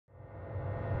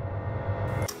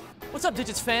What's up,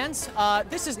 DiGiTS fans?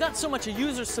 This is not so much a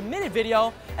user-submitted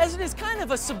video as it is kind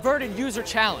of a subverted user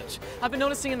challenge. I've been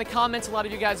noticing in the comments a lot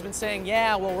of you guys have been saying,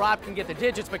 yeah, well, Rob can get the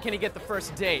digits, but can he get the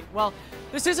first date? Well,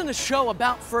 this isn't a show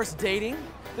about first dating.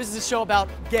 This is a show about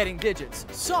getting digits.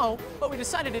 So, what we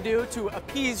decided to do to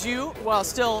appease you while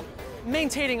still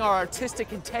maintaining our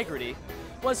artistic integrity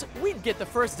was we'd get the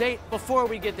first date before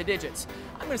we get the digits.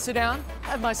 I'm gonna sit down,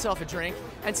 have myself a drink,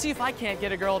 and see if I can't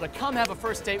get a girl to come have a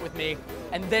first date with me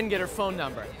and then get her phone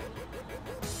number.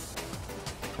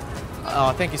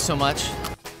 Oh, thank you so much.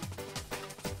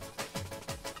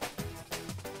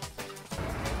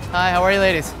 Hi, how are you,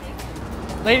 ladies?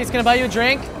 Ladies, can I buy you a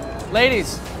drink?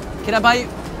 Ladies, can I buy you?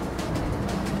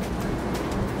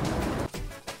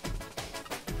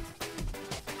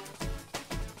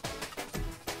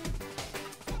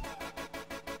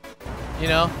 You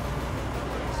know,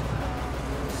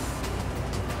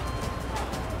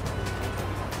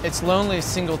 it's lonely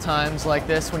single times like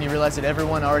this when you realize that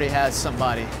everyone already has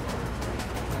somebody.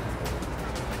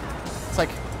 It's like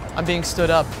I'm being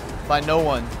stood up by no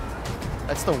one.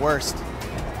 That's the worst.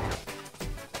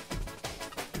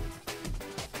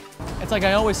 It's like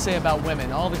I always say about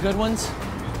women, all the good ones,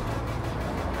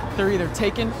 they're either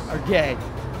taken or gay.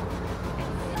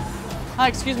 Hi,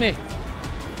 excuse me.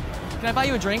 Can I buy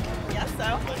you a drink? Yes,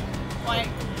 so. Why?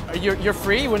 You're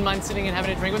free? You wouldn't mind sitting and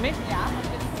having a drink with me? Yeah, I'm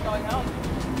just going home.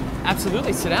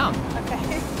 Absolutely, sit down.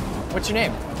 Okay. What's your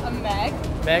name? I'm Meg.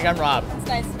 Meg, I'm Rob. It's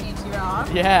nice to meet you,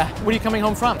 Rob. Yeah. Where are you coming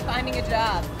home from? Finding a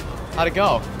job. How'd it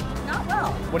go? Not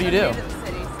well. What do you do? I'm new to the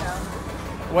city, so.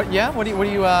 What? Yeah. What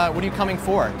are you coming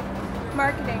for?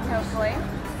 Marketing, hopefully.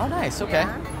 Oh, nice. Okay.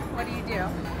 Yeah. What do you do?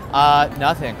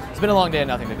 Nothing. It's been a long day of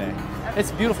nothing today. Okay. It's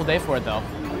a beautiful day for it, though.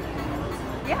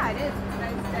 Yeah, it is. It's a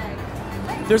nice day.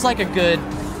 There's like a good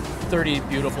 30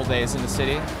 beautiful days in the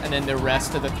city, and then the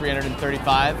rest of the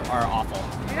 335 are awful.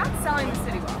 You're not selling the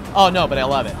city well. Oh no, but I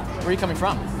love it. Where are you coming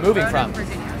from? Moving from?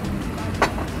 Virginia.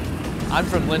 I'm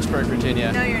from Lynchburg,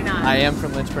 Virginia. No, you're not. I am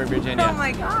from Lynchburg, Virginia. Oh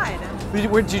my God.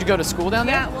 Where did you go to school down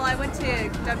there? Yeah, well, I went to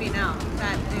W&L.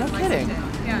 No kidding.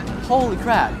 Yeah. Holy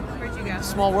crap. Where'd you go?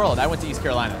 Small world. I went to East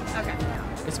Carolina. Okay.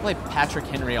 I used to play Patrick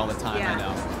Henry all the time, Yeah. I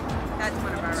know. That's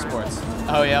one of our Sports. rivals.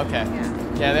 Oh yeah, okay. Yeah.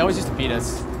 Yeah, they always used to beat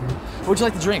us. What would you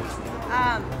like to drink?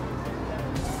 Bud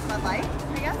Light,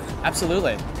 I guess?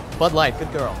 Absolutely. Bud Light,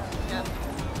 good girl. Yep.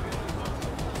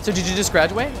 So did you just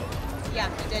graduate? Yeah,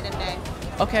 I did in May.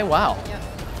 Okay, wow. Yep.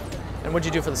 And what'd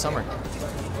you do for the summer?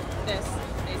 This,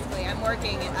 basically. I'm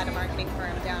working at a marketing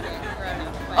firm down in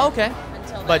Corona. But Oh, okay.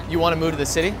 Until then. But you want to move to the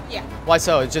city? Yeah. Why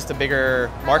so? It's just a bigger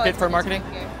market for marketing?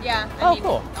 Yeah. Oh,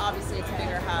 cool. Obviously, it's a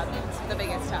bigger hub. It's the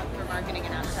biggest hub for marketing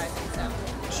and advertising, so.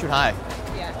 Shoot high.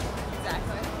 Yeah,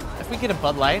 exactly. If we get a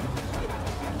Bud Light.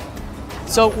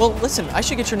 So, well, listen, I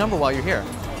should get your number while you're here.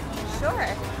 Sure.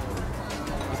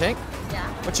 You think? Yeah.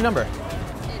 What's your number? It's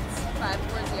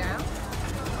 540.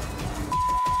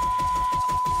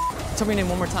 Tell me your name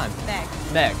one more time. Meg.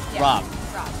 Meg. Yeah. Rob.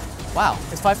 Rob. Wow.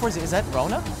 It's 540. Is that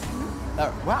Rona?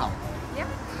 Wow. Yeah.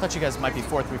 I thought you guys might be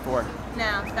 434.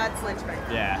 No, that's Lynchburg.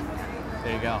 Yeah.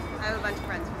 There you go. I have a bunch of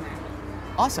friends from there.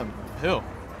 Awesome. Who?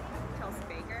 Kelsey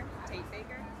Baker, Tate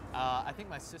Baker. I think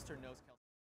my sister knows Kelsey.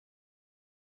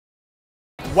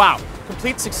 Wow,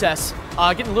 complete success.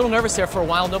 Getting a little nervous there for a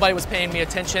while. Nobody was paying me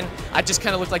attention. I just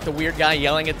kind of looked like the weird guy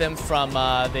yelling at them from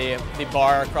the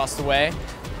bar across the way.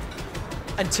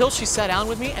 Until she sat down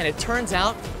with me, and it turns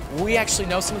out we actually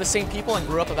know some of the same people and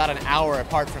grew up about an hour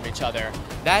apart from each other.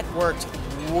 That worked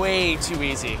way too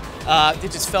easy.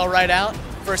 It just fell right out.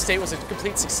 First date was a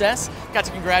complete success. Got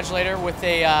to congratulate her with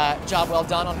a job well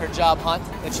done on her job hunt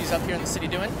that she's up here in the city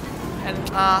doing. And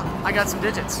I got some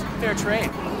digits. Fair trade.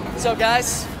 So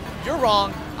guys, you're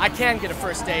wrong. I can get a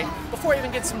first date before I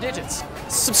even get some digits.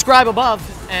 Subscribe above,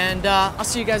 and I'll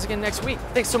see you guys again next week.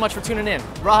 Thanks so much for tuning in.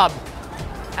 Rob,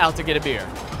 out to get a beer.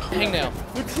 Hang now.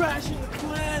 We're trashing the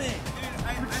planet.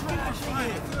 We're trashing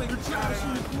it. We're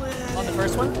trashing the planet. On the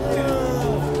first one?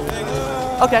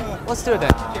 Okay, let's do it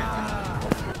then.